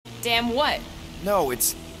Damn what? No,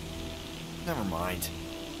 it's... Never mind.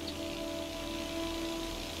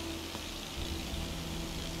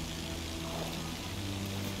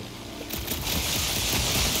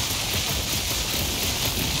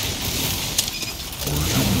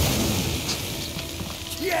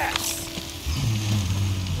 Yes!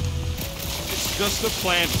 It's just a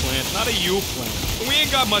plant, not a you plant. And we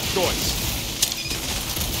ain't got much choice.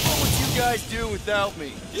 What would you guys do without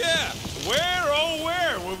me? Yeah, where, oh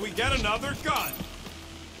where will we get another gun?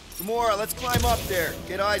 Gamora, let's climb up there.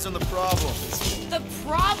 Get eyes on the problem. The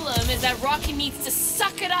problem is that Rocky needs to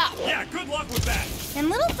suck it up. Yeah, good luck with that. In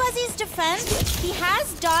Little Fuzzy's defense, he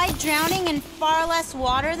has died drowning in far less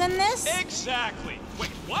water than this. Exactly.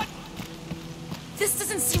 Wait, what? This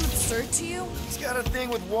doesn't seem absurd to you? He's got a thing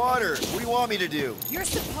with water. What do you want me to do? You're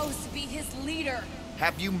supposed to be his leader.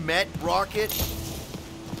 Have you met Rocket?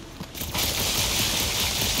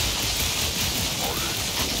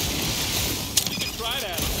 You can try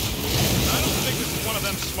that. I don't think this is one of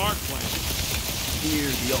them smart plans. Fear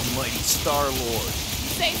the almighty Star-Lord.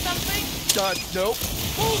 Say something? Nope.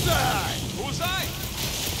 Bullseye! Bullseye?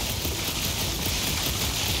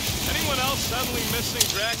 Anyone else suddenly missing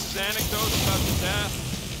Drax's anecdote about the death?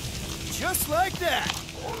 Just like that!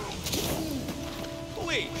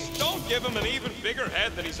 Please, don't give him an even bigger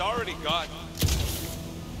head than he's already got.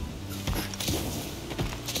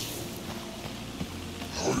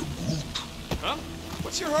 Huh?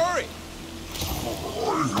 What's your hurry?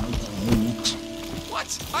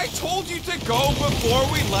 What? I told you to go before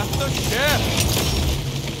we left the ship!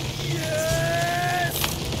 Yes!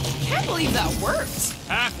 Can't believe that worked.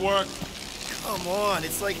 Half work. Come on,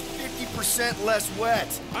 it's like 50% less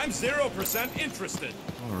wet. I'm 0% interested.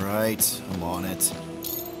 All right, I'm on it.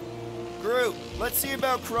 Groot, let's see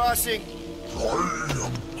about crossing.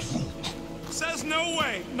 Says no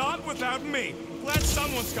way, not without me. Glad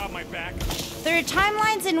someone's got my back. There are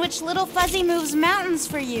timelines in which Little Fuzzy moves mountains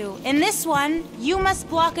for you. In this one, you must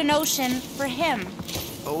block an ocean for him.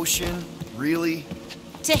 Ocean? Really?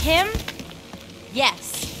 To him,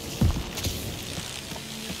 yes.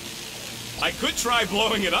 I could try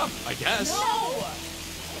blowing it up, I guess. No!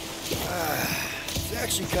 It's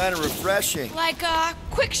actually kind of refreshing. Like a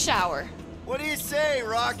quick shower. What do you say,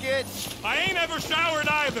 Rocket? I ain't ever showered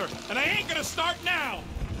either, and I ain't gonna start now.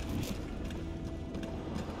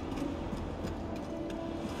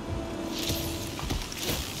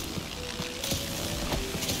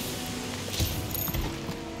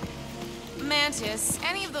 Mantis,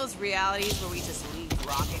 any of those realities where we just leave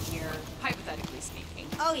Rocket here, hypothetically speaking?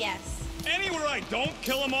 Oh, yes. Anywhere I don't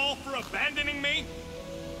kill them all for abandoning me?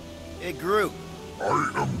 Hey, Groot.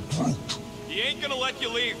 I am Groot. He ain't gonna let you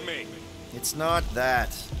leave me. It's not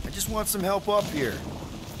that. I just want some help up here.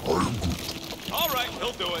 I am Groot. All right,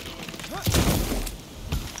 he'll do it.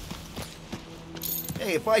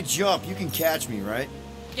 Hey, if I jump, you can catch me, right?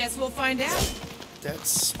 Guess we'll find out.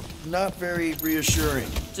 That's not very reassuring.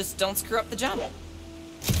 Just don't screw up the jump.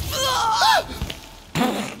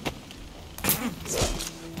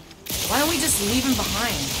 Why don't we just leave him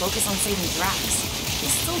behind, focus on saving Drax?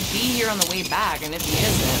 He'll still be here on the way back, and if he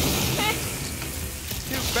isn't...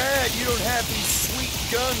 Too bad you don't have these sweet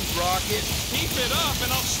guns, Rocket. Keep it up,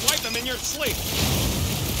 and I'll swipe them in your sleep.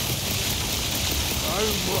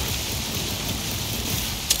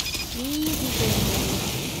 Easy,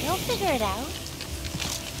 baby. You'll figure it out.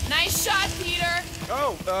 Nice shot, Peter!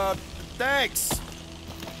 Oh, thanks.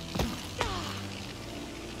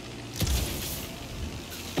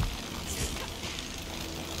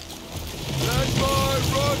 That's my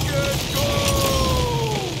rocket, go!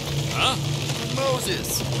 Huh? Moses,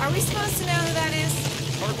 Are we supposed to know who that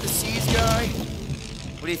is? Part the Seas guy?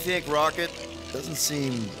 What do you think, Rocket? Doesn't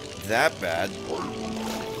seem that bad.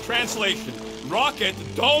 Translation. Rocket,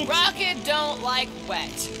 don't... Rocket don't like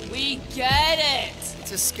wet. We get it.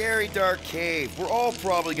 It's a scary, dark cave. We're all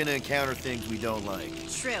probably gonna encounter things we don't like.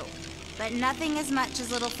 True. But nothing as much as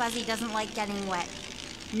Little Fuzzy doesn't like getting wet.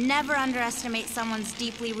 Never underestimate someone's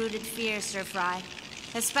deeply rooted fear, Sir Fry.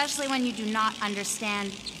 Especially when you do not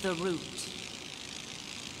understand the root.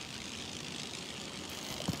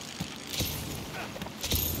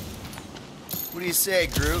 What do you say,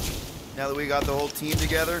 Groot? Now that we got the whole team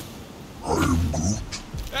together? I am Groot.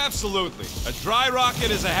 Absolutely. A dry rocket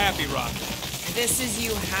is a happy rocket. This is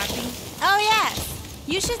you happy? Oh, yes.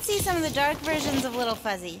 You should see some of the dark versions of Little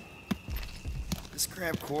Fuzzy. This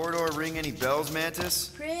cramped corridor ring any bells,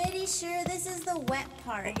 Mantis? Pretty sure this is the wet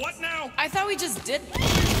part. What now? I thought we just did that.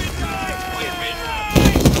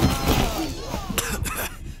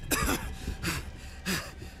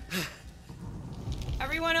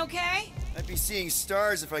 Everyone okay? I'd be seeing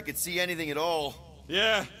stars if I could see anything at all.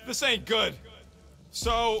 Yeah, this ain't good.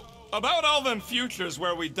 So, about all them futures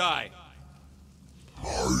where we die. I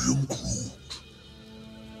am Groot.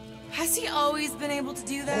 Has he always been able to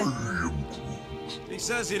do that? I am Groot. He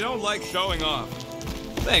says he don't like showing off.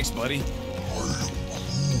 Thanks, buddy. I am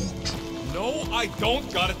Groot. No, I don't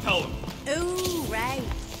gotta tell him. Ooh, right.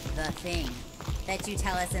 The thing that you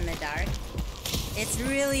tell us in the dark. It's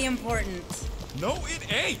really important. No,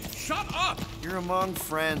 it ain't. Shut up. You're among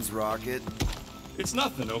friends, Rocket. It's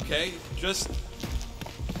nothing, okay? Just...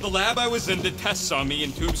 the lab I was in did tests on me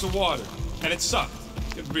in tubes of water. And it sucked.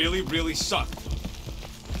 It really, really sucked.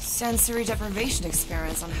 Sensory deprivation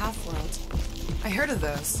experiments on Half-World. I heard of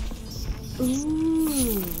those.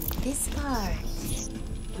 Ooh, this part.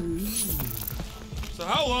 So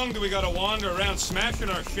how long do we gotta wander around smashing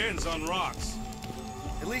our shins on rocks?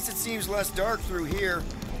 At least it seems less dark through here,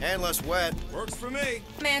 and less wet. Works for me.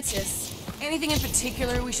 Mantis, anything in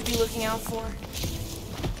particular we should be looking out for?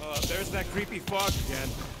 There's that creepy fog again.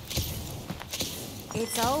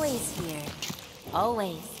 It's always here.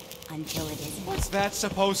 Always. Until it isn't. What's that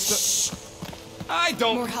supposed to... I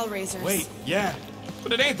don't... More Hellraisers. Wait, yeah.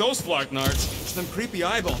 But it ain't those ┬Ħ┬Ṉards. It's them creepy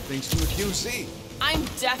eyeball things from the QC. I'm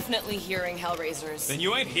definitely hearing Hellraisers. Then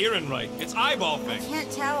you ain't hearing right. It's eyeball thing.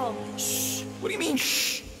 Can't tell. Shh. What do you mean,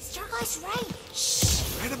 shh? Starguy's right. Shh.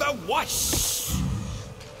 Right about what? Shh.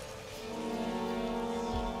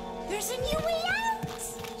 There's a new way out.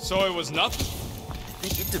 So it was nothing? I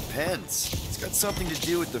think it depends. It's got something to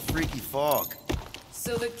do with the freaky fog.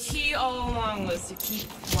 So the key all along was to keep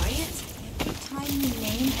quiet? Every time you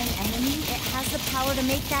name an enemy, it has the power to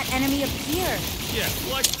make that enemy appear. Yeah,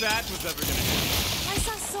 like that was ever gonna happen. I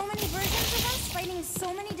saw so many versions of us fighting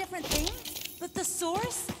so many different things, but the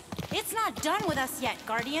source, it's not done with us yet,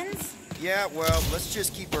 Guardians. Yeah, well, let's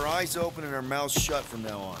just keep our eyes open and our mouths shut from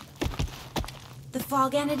now on. The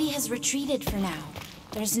fog entity has retreated for now.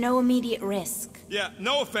 There's no immediate risk. Yeah,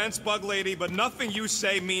 no offense, Bug Lady, but nothing you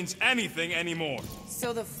say means anything anymore.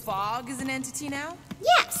 So the fog is an entity now?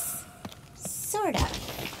 Yes! Sort of.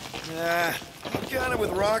 I'm kinda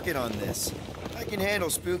with Rocket on this. I can handle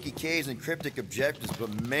spooky caves and cryptic objectives, but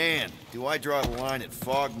man, do I draw the line at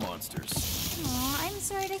fog monsters. Aw, I'm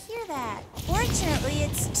sorry to hear that. Fortunately,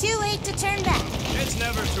 it's too late to turn back. It's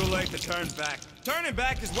never too late to turn back. Turning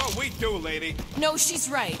back is what we do, lady. No, she's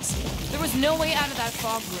right. There was no way out of that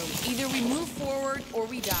fog room. Either we move forward or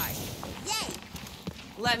we die. Yay!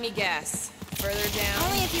 Let me guess. Further down?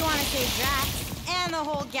 Only if you want to save Drax and the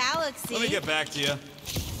whole galaxy. Let me get back to you.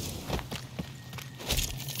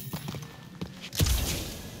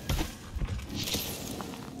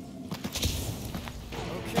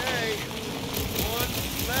 Okay, one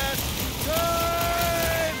last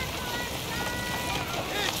time!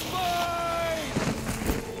 It's mine!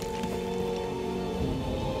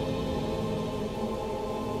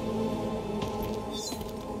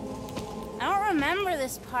 I don't remember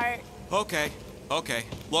this part. Okay.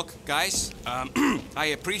 Look, guys,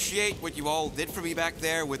 I appreciate what you all did for me back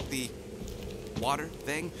there with the water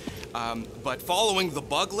thing, but following the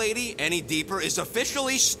Bug Lady any deeper is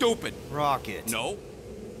officially stupid. Rocket. No.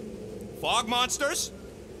 Fog monsters?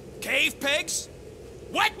 Cave pigs?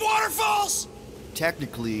 Wet waterfalls?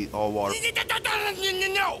 Technically, all water.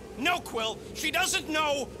 No, Quill. She doesn't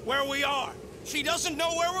know where we are. She doesn't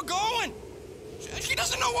know where we're going. She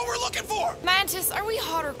doesn't know what we're looking for. Mantis, are we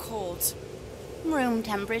hot or cold? Room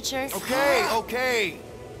temperature. Okay.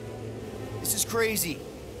 This is crazy.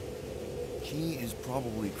 She is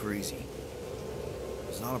probably crazy.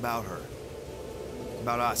 It's not about her. It's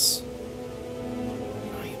about us.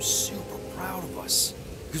 And I am super proud of us.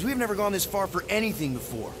 Because we've never gone this far for anything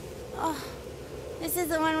before. Oh, this is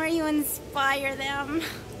the one where you inspire them.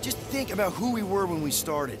 Just think about who we were when we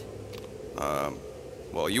started.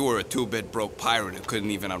 Well, you were a two-bit broke pirate who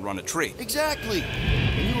couldn't even outrun a tree. Exactly.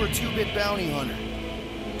 And you were a two-bit bounty hunter.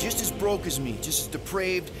 Just as broke as me, just as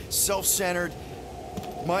depraved, self-centered,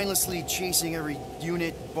 mindlessly chasing every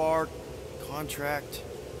unit, bar, contract,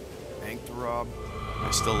 bank to rob.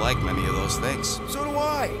 I still like many of those things. So do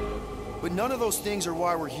I. But none of those things are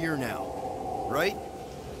why we're here now, right?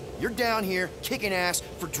 You're down here kicking ass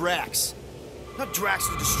for Drax. Not Drax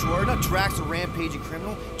the Destroyer, not Drax the rampaging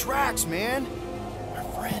criminal. Drax, man. Our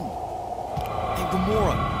friend. And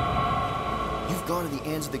Gamora. You've gone to the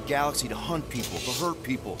ends of the galaxy to hunt people, to hurt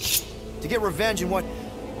people, to get revenge in what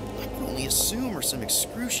I can only assume are some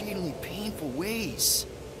excruciatingly painful ways.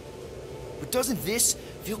 But doesn't this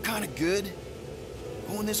feel kind of good?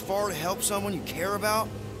 Going this far to help someone you care about?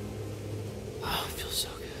 Oh, it feels so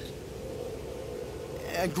good.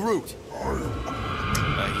 And Groot.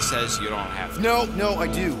 He says you don't have to. No, I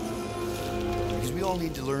do. Because we all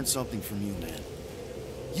need to learn something from you, man.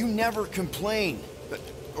 You never complain.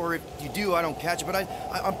 Or if you do, I don't catch it, but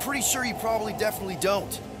I'm pretty sure you probably definitely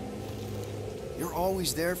don't. You're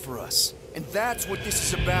always there for us. And that's what this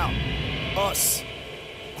is about. Us.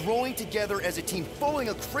 Growing together as a team, following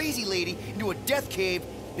a crazy lady into a death cave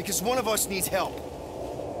because one of us needs help.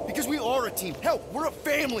 Because we are a team. Hell, we're a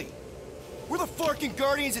family. We're the fucking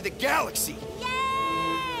Guardians of the Galaxy.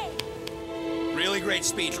 Yay! Really great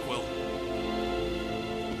speech, Quill.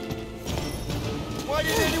 Why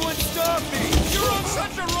did anyone stop me? You're on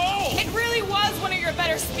such a roll! It really was one of your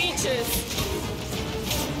better speeches.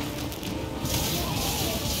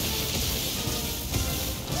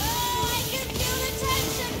 Oh, I can feel the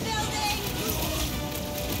tension building!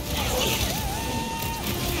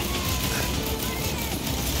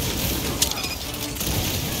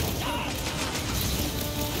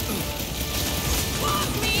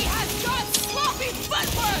 Me has got sloppy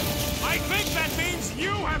footwork! I think that means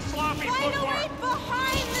you have sloppy Find a footwork! way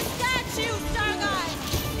behind the statue, Starguy!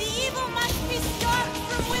 The evil must be stopped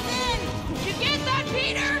from within! You get that,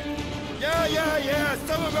 Peter? Yeah.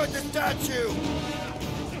 Something about the statue.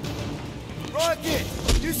 Rocket,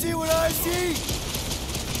 you see what I see?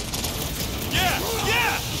 Yeah!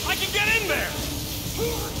 I can get in there!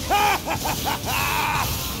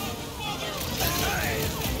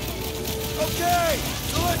 Okay,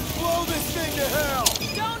 so let's blow this thing to hell.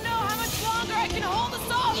 Don't know how much longer I can hold us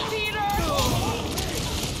off, Peter!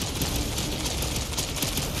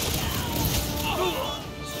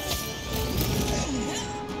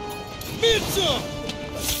 Pizza!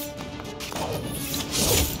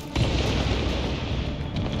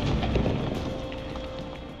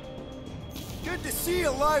 Good to see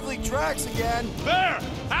a lively Drax again. There!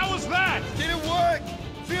 How was that? Didn't work.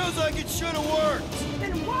 Feels like it should have worked.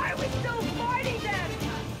 Then why are we still fighting them?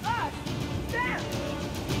 Us! Them!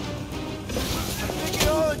 I'm thinking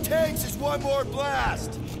all it takes is one more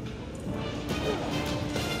blast.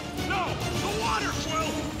 No! The water,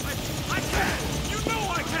 Quill! I can! You know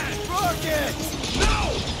I can! Rocket! No!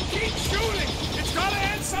 Keep shooting! It's gotta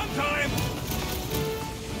end sometime!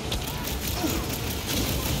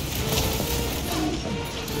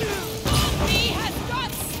 Me has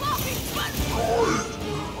got sloppy footwork!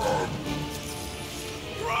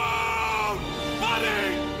 Groot! Buddy!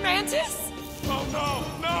 Mantis? Oh no!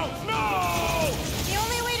 The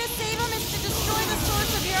only way to save him is to destroy the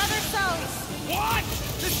source of your other selves. What?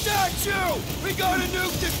 The statue! We gotta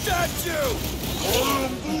nuke the statue!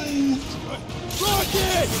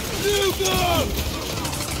 Rocket! Nuke him!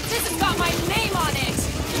 This has got my name on it!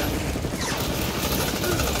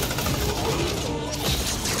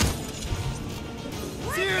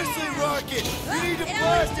 Seriously, Rocket! We need to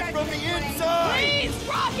blast it from the inside! Please,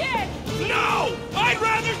 Rocket! No! I'd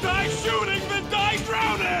rather die shooting than die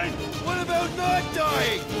drowning! What about not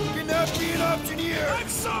dying? Can that be an option here? I'm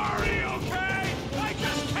sorry, okay? I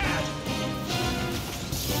just can't!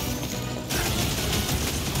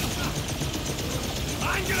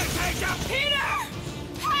 I'm gonna take out Peter!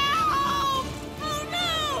 Help! Oh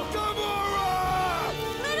no! Gamora!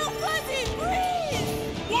 Little Fuzzy, please!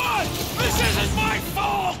 What? This isn't my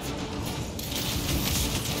fault!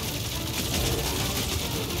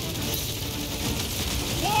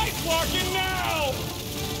 Why Clarkin now?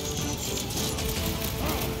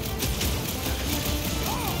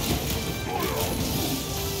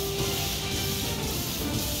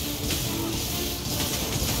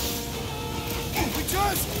 We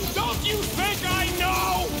just... Don't you think I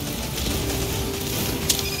know?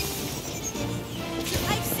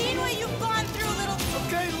 I've seen what you've gone through, little...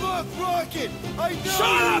 Okay, look, Rocket! I know...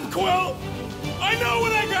 Shut up, Quill! I know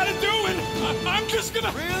what I gotta do, and I'm just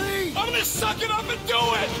gonna... Really? I'm gonna suck it up and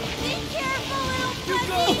do it! Be careful, little You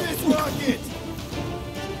got Fuzzy! this, Rocket!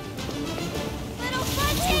 Little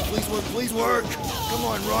Fuzzy! Please work, please work! Come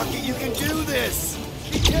on, Rocket, you can do this!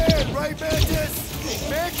 You can, right, Mantis?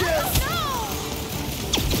 Mantis! No!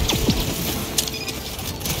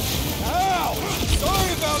 Ow!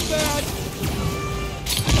 Sorry about that!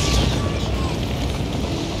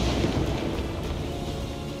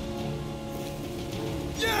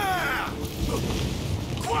 Yeah!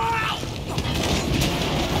 Wow!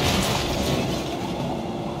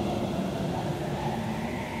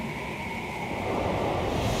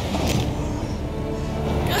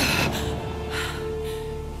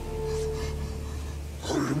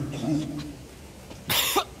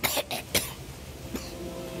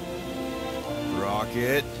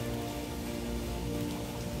 Rocket.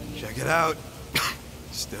 Check it out.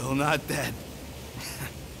 Still not dead.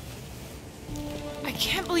 I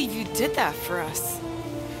can't believe you did that for us.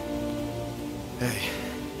 Hey,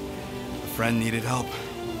 a friend needed help.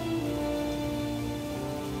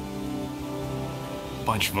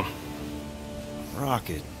 Bunch of them.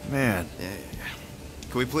 Rocket, man. Yeah.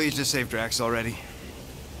 Can we please just save Drax already?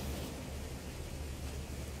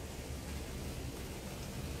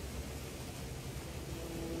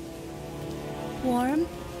 Warm?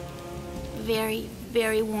 Very,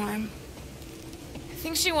 very warm. I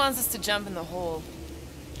think she wants us to jump in the hole.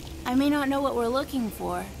 I may not know what we're looking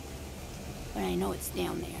for, but I know it's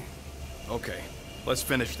down there. Okay, let's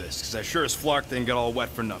finish this, because I sure as Flark didn't get all wet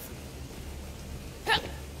for nothing.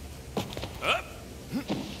 Up! We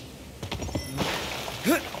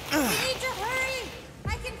need to hurry!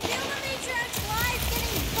 I can feel the Matriarch's lies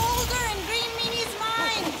getting bolder in Green Meanie's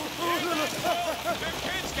mind! Their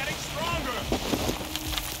kid's getting stronger!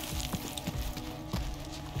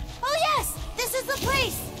 Oh yes! This is the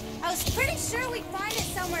place! I was pretty sure we'd find it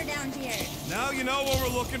somewhere down here. Now you know what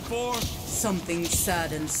we're looking for? Something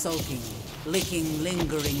sad and sulking, licking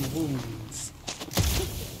lingering wounds.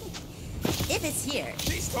 If it's here.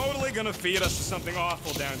 He's totally gonna feed us to something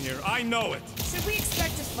awful down here. I know it. Should we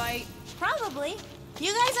expect a fight? Probably.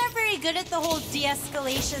 You guys aren't very good at the whole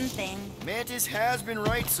de-escalation thing. Mantis has been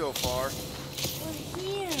right so far. We're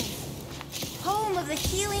here. Home of the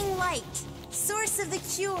healing light. Source of the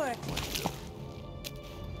cure.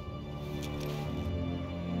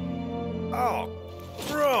 Oh,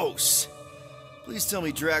 gross! Please tell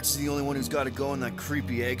me Drax is the only one who's got to go in that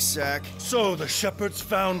creepy egg sack. So the shepherds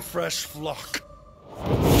found fresh flock.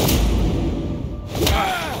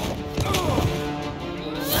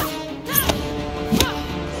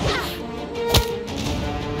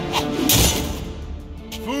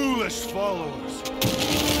 Foolish followers.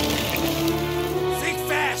 Think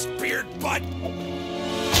fast, beard butt!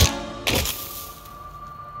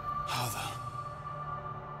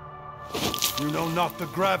 You know not the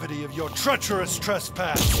gravity of your treacherous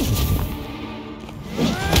trespass.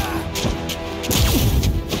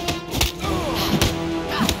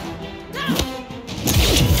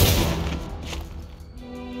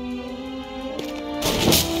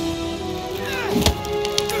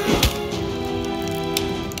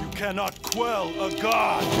 You cannot quell a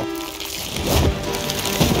god.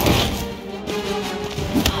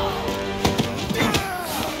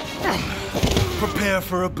 Prepare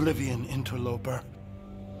for oblivion, interloper.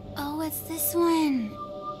 Oh, it's this one.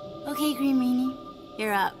 Okay, Green Meanie,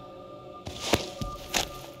 you're up.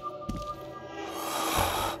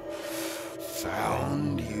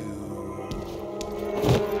 Found you.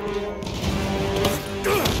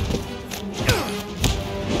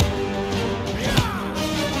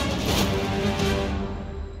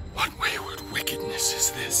 What wayward wickedness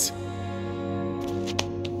is this?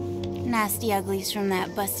 Nasty uglies from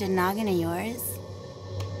that busted noggin of yours.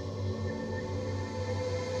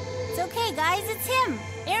 It's okay, guys, it's him,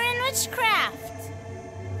 Aaron Witchcraft.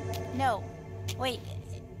 No, wait,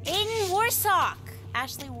 Aiden Warsock.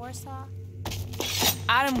 Ashley Warsaw.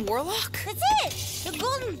 Adam Warlock? That's it! The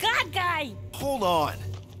Golden God guy! Hold on.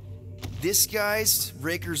 This guy's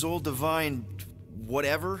Raker's old divine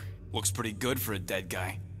whatever? Looks pretty good for a dead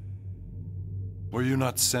guy. Were you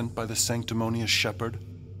not sent by the sanctimonious shepherd?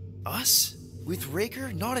 Us? With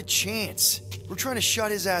Raker? Not a chance. We're trying to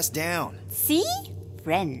shut his ass down. See?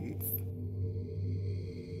 Friends.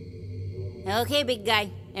 Okay, big guy,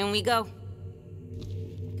 and we go.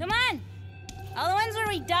 Come on! All the ones where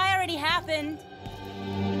we die already happened.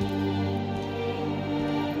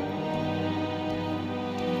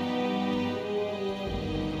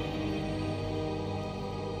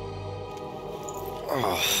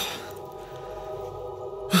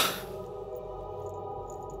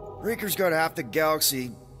 Raker's got half the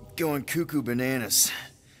galaxy going cuckoo bananas.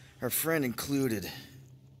 Our friend included.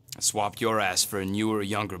 I swapped your ass for a newer,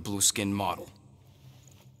 younger blue-skinned model.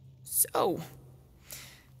 So,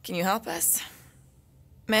 can you help us?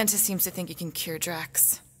 Mantis seems to think you can cure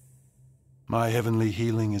Drax. My heavenly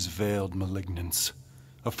healing is veiled malignance.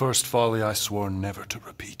 A first folly I swore never to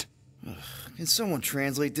repeat. Can someone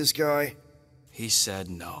translate this guy? He said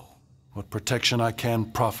no. What protection I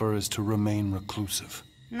can proffer is to remain reclusive.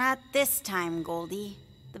 Not this time, Goldie.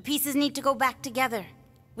 The pieces need to go back together.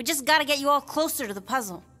 We just gotta get you all closer to the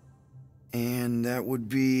puzzle. And that would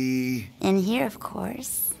be... In here, of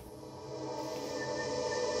course.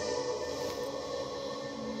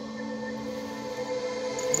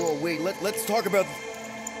 Whoa, wait, let's talk about...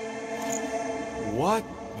 What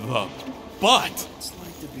the butt? It's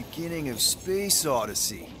like the beginning of Space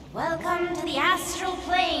Odyssey. Welcome to the astral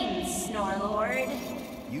plane, Snorlord.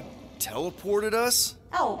 You teleported us?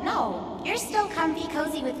 Oh, no. You're still comfy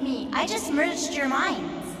cozy with me. I just merged your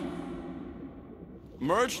minds.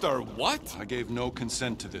 Merged our what? I gave no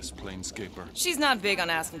consent to this, Planescaper. She's not big on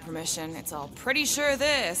asking permission. It's all pretty sure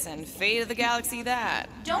this and fate of the galaxy that.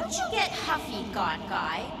 Don't you get huffy, God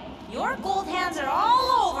Guy. Your gold hands are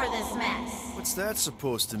all over this mess. What's that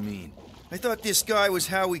supposed to mean? I thought this guy was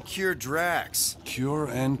how we cure Drax. Cure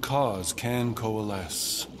and cause can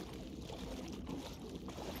coalesce.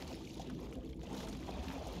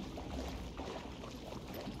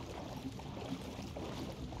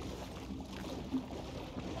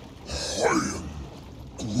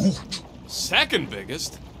 Groot. Second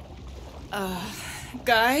biggest?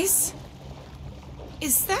 Guys?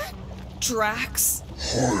 Is that Drax?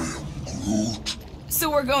 I am Groot.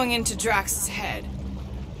 So we're going into Drax's head.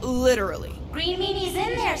 Literally. Green Meanie's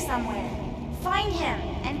in there somewhere. Find him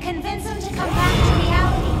and convince him to come back to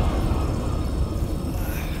reality.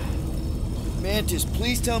 Mantis,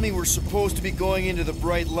 please tell me we're supposed to be going into the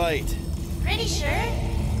bright light. Pretty sure.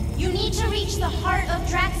 You need to reach the heart of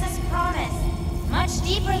Drax's promise. Much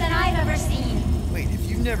deeper than I've ever seen. Wait, if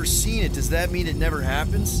you've never seen it, does that mean it never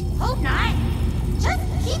happens? Hope not. Just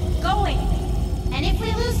keep going. And if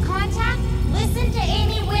we lose contact, listen to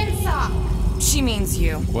Amy Winsock. She means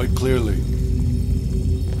you. Quite clearly.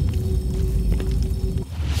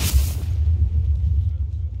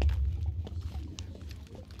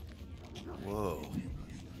 Whoa.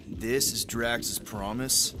 This is Drax's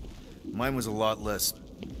promise? Mine was a lot less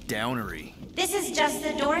downery. This is just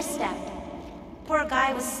the doorstep. Poor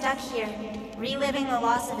guy was stuck here, reliving the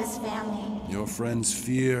loss of his family. Your friend's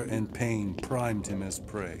fear and pain primed him as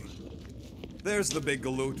prey. There's the big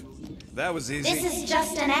galoot. That was easy. This is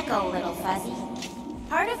just an echo, little Fuzzy.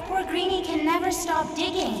 Part of poor Greenie can never stop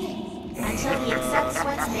digging until he accepts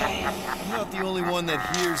what's there. I'm not the only one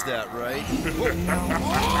that hears that, right?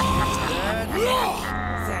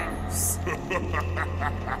 Thanks. We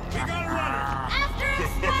gotta run After him,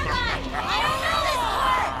 Spotlight! I don't know this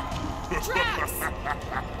part! Drax!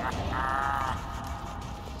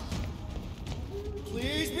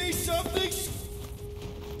 Please be something.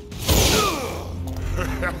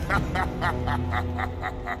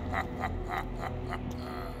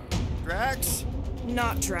 Drax?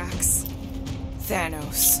 Not Drax.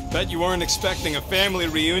 Thanos. Bet you weren't expecting a family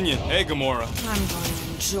reunion, hey Gamora? I'm going to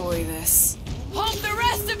enjoy this. Hope the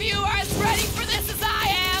rest of you are as ready for this as I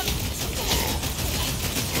am!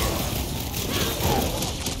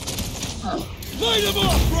 Light him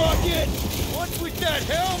up, Rocket! What's with that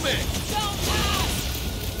helmet? Don't pass!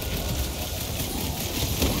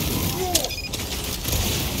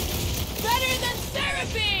 Better than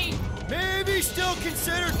therapy! Maybe still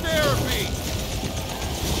consider therapy.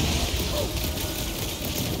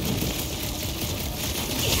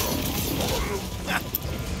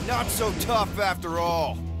 Not so tough after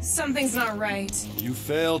all. Something's not right. You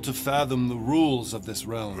fail to fathom the rules of this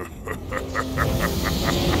realm.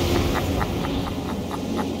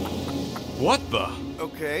 What the?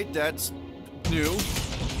 Okay, that's new.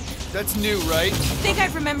 That's new, right? I think I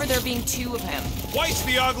remember there being two of him. Twice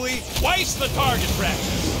the ugly, twice the target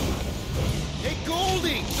practice. Hey,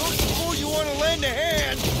 Goldie! Don't suppose you want to lend a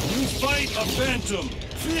hand? You fight a phantom.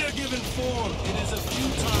 Fear given form. It is a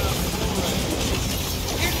futile foray.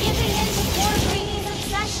 You're giving in to poor Greenie's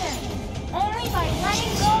obsession. Only by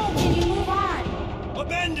letting go can you move on.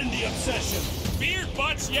 Abandon the obsession. Beard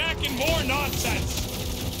butts yakking more nonsense.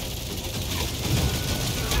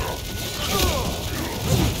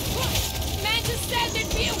 Mantis said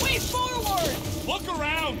there'd be a way forward! Look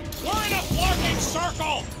around. We're in a flirting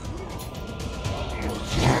circle.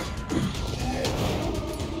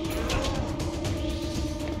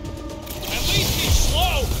 At least he's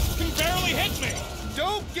slow. Can barely hit me.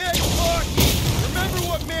 Don't get cocky! Remember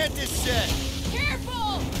what Mantis said.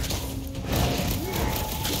 Careful!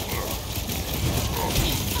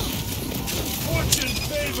 Fortune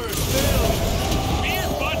favors Bill.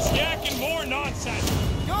 Beard butts yakking more nonsense.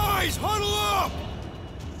 Guys, huddle up!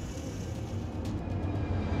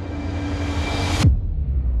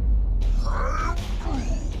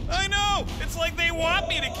 I know! It's like they want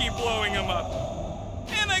me to keep blowing them up.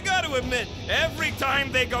 And I gotta admit, every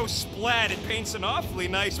time they go splat, it paints an awfully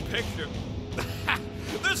nice picture.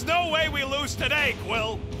 There's no way we lose today,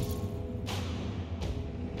 Quill.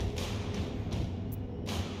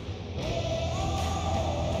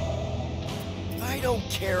 I don't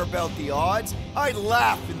care about the odds. I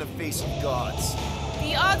laugh in the face of gods.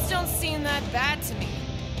 The odds don't seem that bad to me.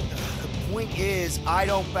 The point is, I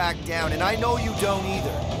don't back down, and I know you don't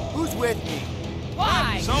either. Who's with me?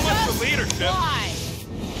 Why? So much for leadership. Why?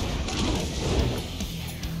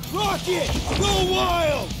 Rocket! Go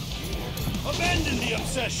wild! Abandon the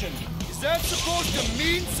obsession. Is that supposed to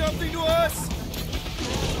mean something to us?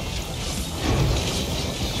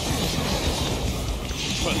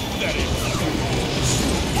 Pathetic.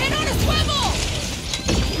 Head on a swivel!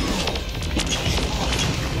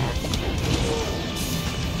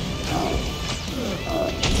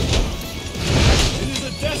 It is a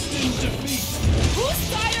destined defeat. Whose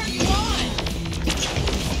side are you on?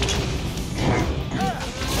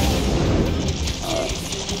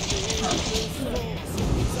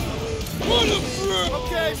 What a frick!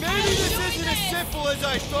 Okay, maybe this isn't as simple as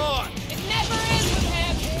I thought. It never is with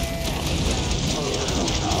him!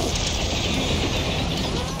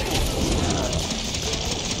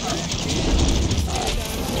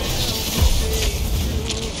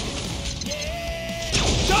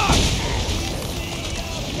 Doc!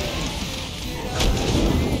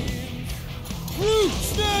 Groot,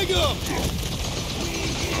 snag him!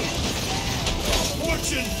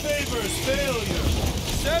 Fortune favors failure.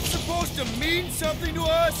 Is that supposed to mean something to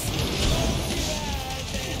us?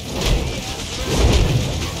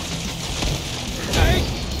 I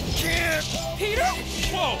can't. Peter?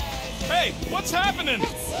 Whoa! Hey, what's happening?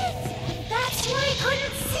 That's what I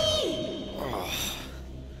couldn't see!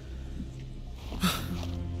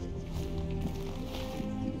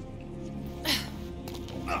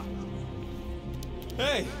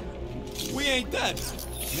 Hey, we ain't dead.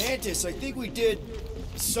 Mantis, I think we did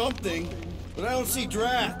something, but I don't see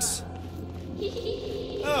Drax.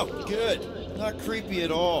 Oh, good. Not creepy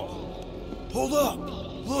at all. Hold up!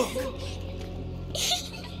 Look!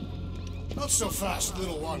 Not so fast,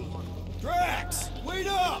 little one. Drax! Wait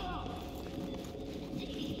up!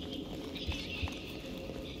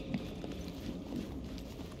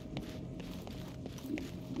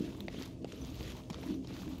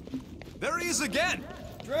 There he is again!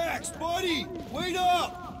 Drax, buddy! Wait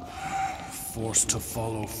up! Forced to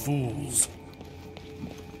follow fools.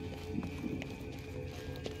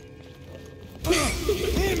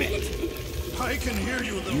 Damn it! I can hear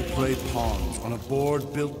you, little You one. played pawns on a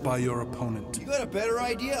board built by your opponent. You got a better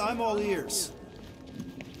idea? I'm all ears.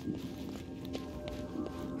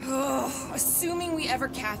 Assuming we ever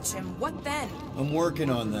catch him, what then? I'm working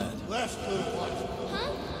on that. Left, little one.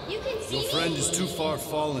 Huh? You can see Your friend is too far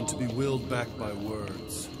fallen to be willed back by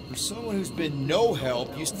words. For someone who's been no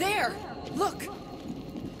help, you... There! Look!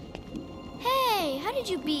 Hey, how did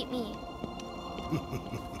you beat me?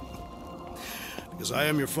 Because I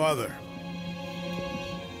am your father.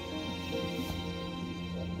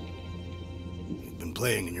 You've been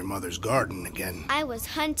playing in your mother's garden again. I was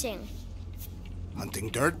hunting. Hunting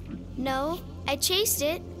dirt? No, I chased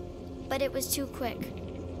it, but it was too quick.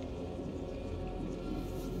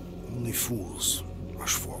 Only fools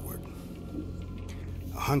rush forward.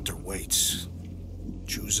 A hunter waits,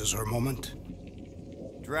 chooses her moment.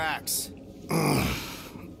 Drax.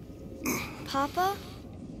 Papa?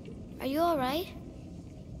 Are you alright?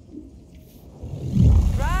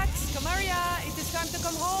 Drax, Gamora, it is time to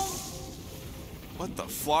come home. What the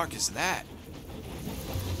flark is that?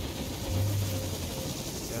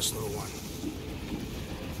 Yes, little one.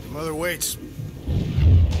 Your mother waits.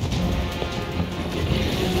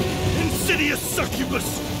 Insidious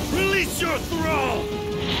succubus! Release your thrall!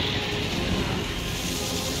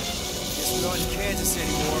 Guess we're not in Kansas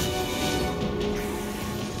anymore.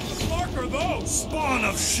 What are those? Spawn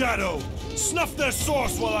of shadow! Snuff their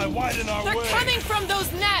source while I widen our They're way! coming from those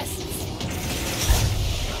nests!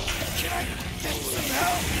 Can I get some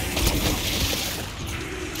help?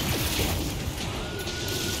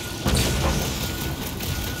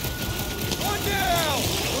 One down!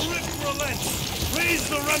 The rift relents! Raise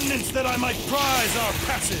the remnants that I might prize our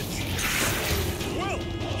passage! Will,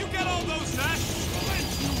 you get all those nests? Relent,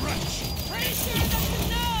 you wretch! Pretty sure that's a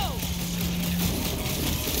no!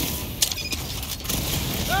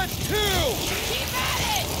 That's two! Keep at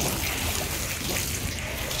it!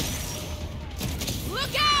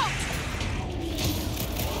 Look out!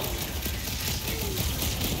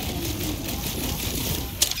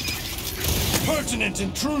 Pertinent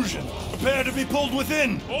intrusion! Prepare to be pulled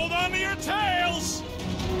within! Hold on to your tails!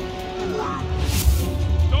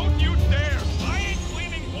 Don't you dare! I ain't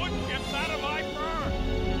cleaning wood chips out of my fur!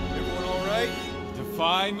 Everyone all right?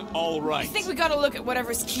 Define all right. I think we gotta look at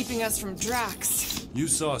whatever's keeping us from Drax. You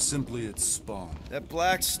saw simply its spawn. That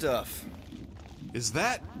black stuff. Is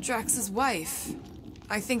that? Drax's wife.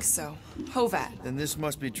 I think so. Hovat. Then this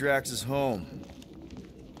must be Drax's home.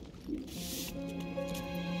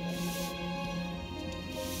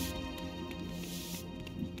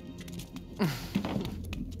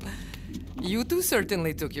 You two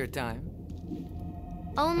certainly took your time.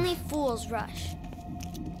 Only fools rush.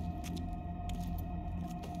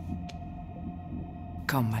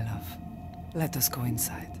 Come, my love. Let us go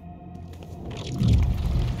inside.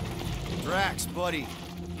 Drax, buddy.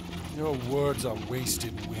 You Your words are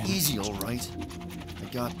wasted wind. Easy, all right. I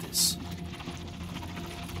got this.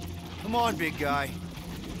 Come on, big guy.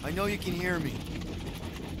 I know you can hear me.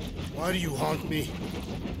 Why do you haunt me?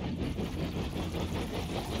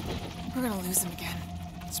 We're gonna lose him again.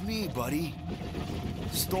 It's me, buddy.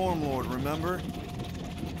 Stormlord, remember?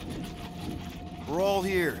 We're all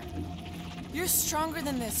here. You're stronger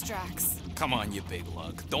than this, Drax. Come on, you big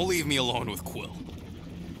lug. Don't leave me alone with Quill.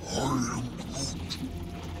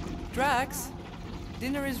 Drax,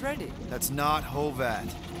 dinner is ready. That's not Hovat.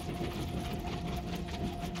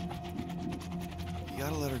 You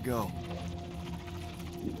gotta let her go.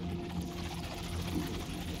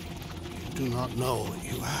 You do not know what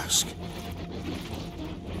you ask.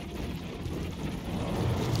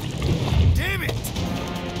 Damn it!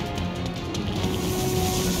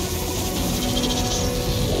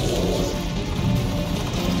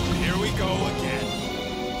 Here we go again.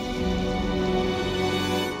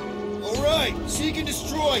 All right, seek and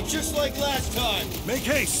destroy, just like last time. Make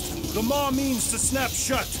haste! The maw means to snap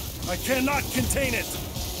shut. I cannot contain it.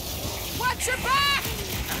 Watch your back!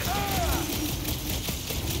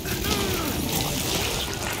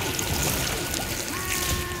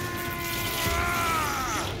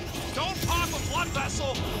 Don't pop a blood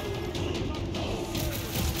vessel!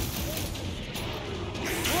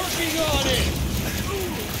 Working on it!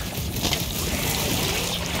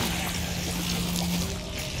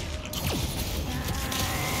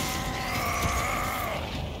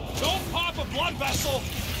 Don't pop a blood vessel!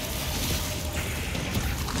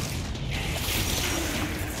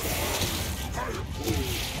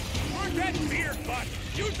 We're getting beer, bud.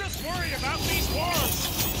 You just worry about these worms.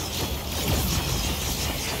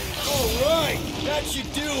 All right, that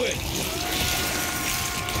should do it.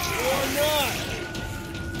 Or not.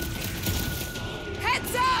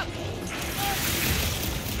 Heads up!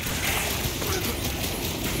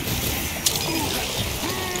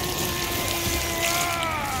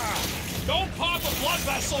 Don't pop a blood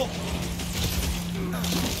vessel!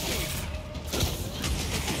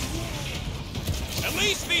 At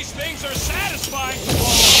least these things are satisfying!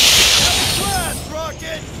 Blast,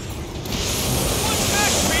 Rocket! What's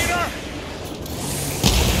next, Peter?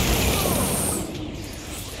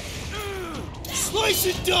 Slice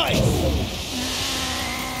and dice!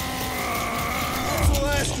 That's the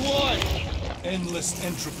last one! Endless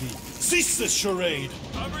entropy. Cease this charade!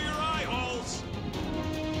 Cover your eye holes!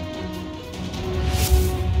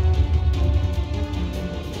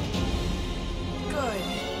 Good.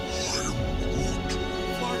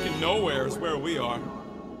 Fucking nowhere is where we are.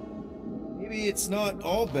 Maybe it's not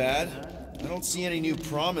all bad. I don't see any new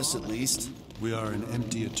promise, at least. We are an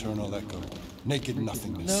empty eternal echo. Naked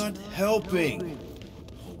nothingness. Not helping.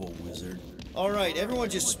 Hobo wizard. All right, everyone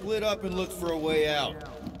just split up and look for a way out.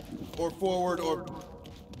 Or forward, or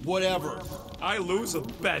whatever. I lose a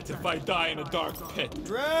bet if I die in a dark pit.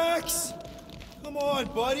 Drax! Come on,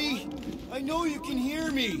 buddy. I know you can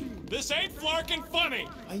hear me. This ain't flarkin' funny!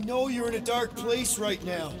 I know you're in a dark place right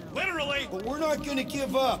now. Literally! But we're not gonna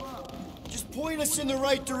give up. Just point us in the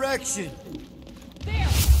right direction. There!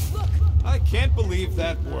 Look! I can't believe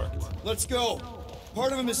that worked. Let's go.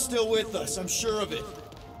 Part of him is still with us, I'm sure of it.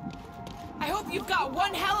 I hope you've got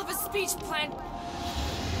one hell of a speech plan.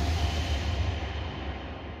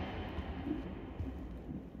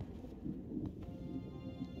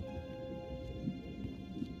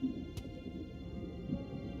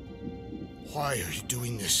 Why are you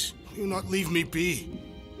doing this? Will you not leave me be?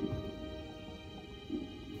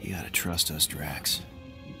 You gotta trust us, Drax.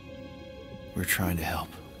 We're trying to help.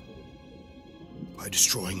 By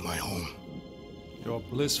destroying my home. Your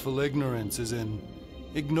blissful ignorance is in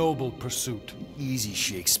ignoble pursuit. Easy,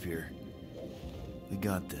 Shakespeare. We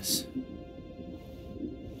got this.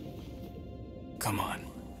 Come on.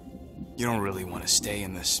 You don't really want to stay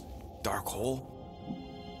in this dark hole?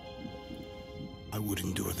 I would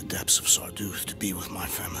endure the depths of Sarduth to be with my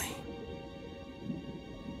family.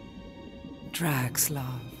 Drax,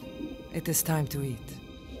 love. It is time to eat.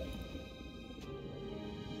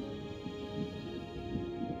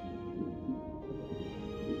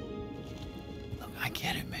 Look, I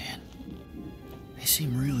get it, man. They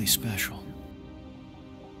seem really special.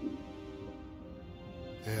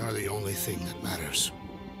 They are the only thing that matters.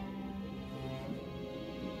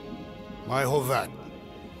 My Hovat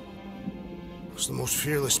was the most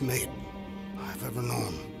fearless mate I've ever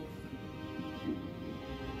known.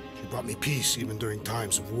 She brought me peace even during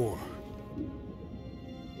times of war.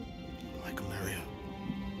 My Cameria.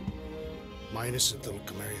 My innocent little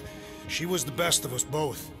Cameria. She was the best of us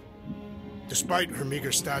both. Despite her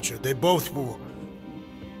meager stature, they both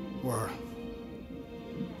were.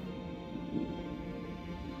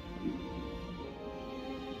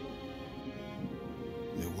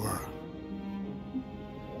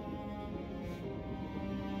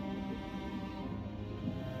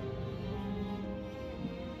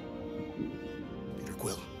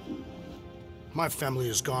 My family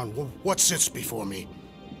is gone. What sits before me?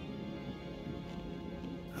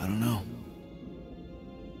 I don't know.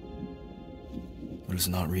 But it's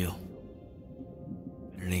not real.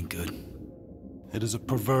 It ain't good. It is a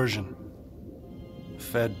perversion,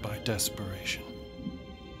 fed by desperation.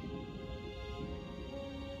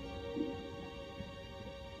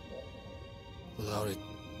 Without it,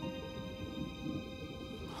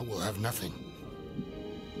 I will have nothing.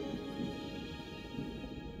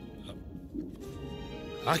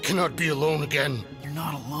 I cannot be alone again. You're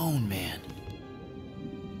not alone, man.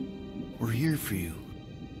 We're here for you.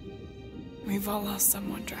 We've all lost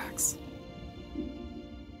someone, Drax.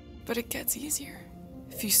 But it gets easier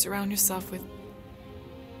if you surround yourself with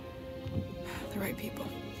the right people.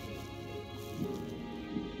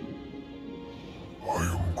 I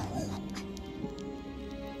am Groot.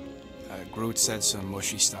 Groot said some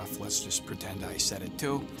mushy stuff. Let's just pretend I said it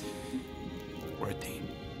too. We're a team.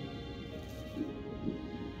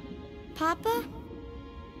 Papa?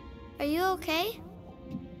 Are you okay?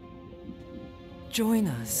 Join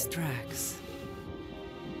us, Drax.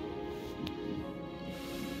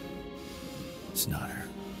 It's not her.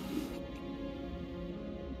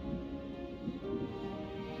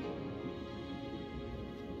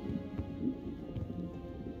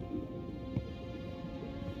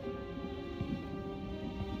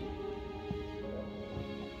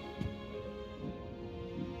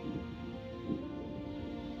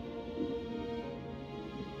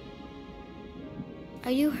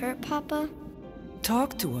 Are you hurt, Papa?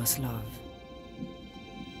 Talk to us, love.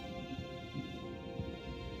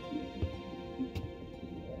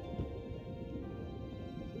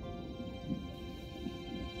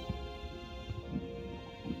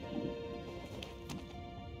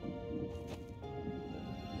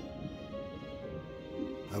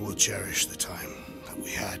 I will cherish the time that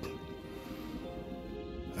we had,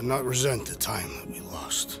 and not resent the time that we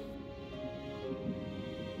lost.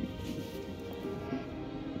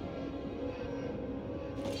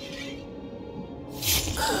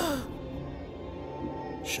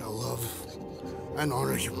 Shall love and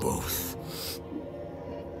honor you both.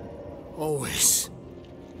 Always.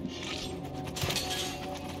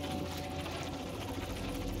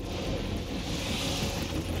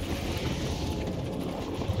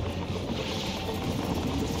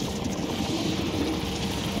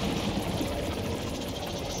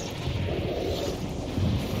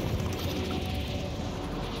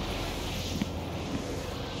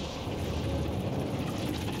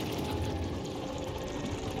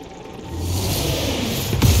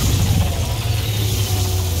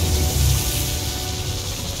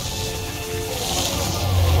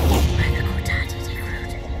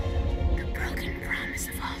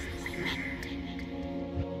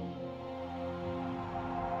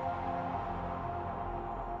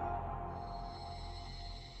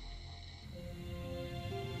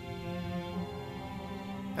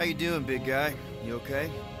 How you doing, big guy? You okay?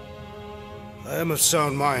 I am of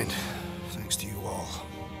sound mind, thanks to you all.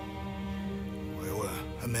 I owe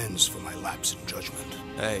amends for my lapse in judgment.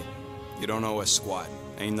 Hey, you don't owe us squat.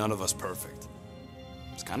 Ain't none of us perfect.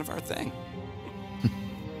 It's kind of our thing.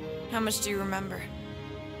 How much do you remember?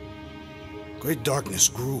 Great darkness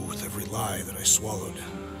grew with every lie that I swallowed.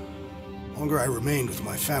 The longer I remained with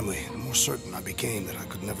my family, the more certain I became that I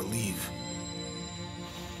could never leave.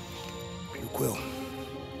 You, Quill,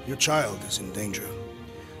 your child is in danger.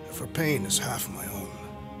 If her pain is half my own,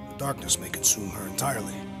 the darkness may consume her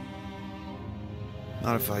entirely.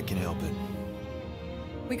 Not if I can help it.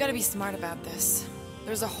 We gotta be smart about this.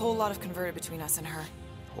 There's a whole lot of converted between us and her.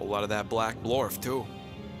 Whole lot of that black blorf, too.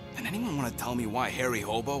 And anyone want to tell me why Harry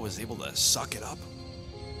Hobo was able to suck it up?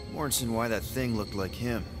 Morrison, why that thing looked like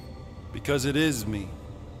him. Because it is me.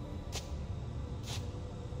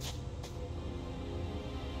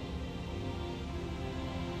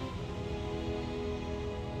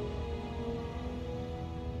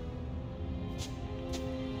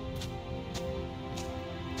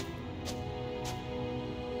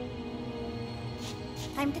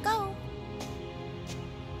 Time to go.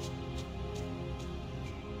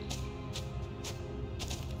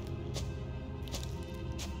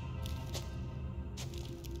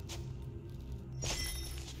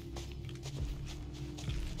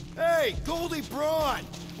 Hey, Goldie Braun!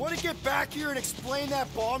 Want to get back here and explain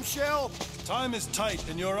that bombshell? Time is tight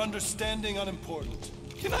and your understanding unimportant.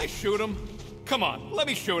 Can I shoot him? Come on, let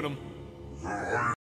me shoot him.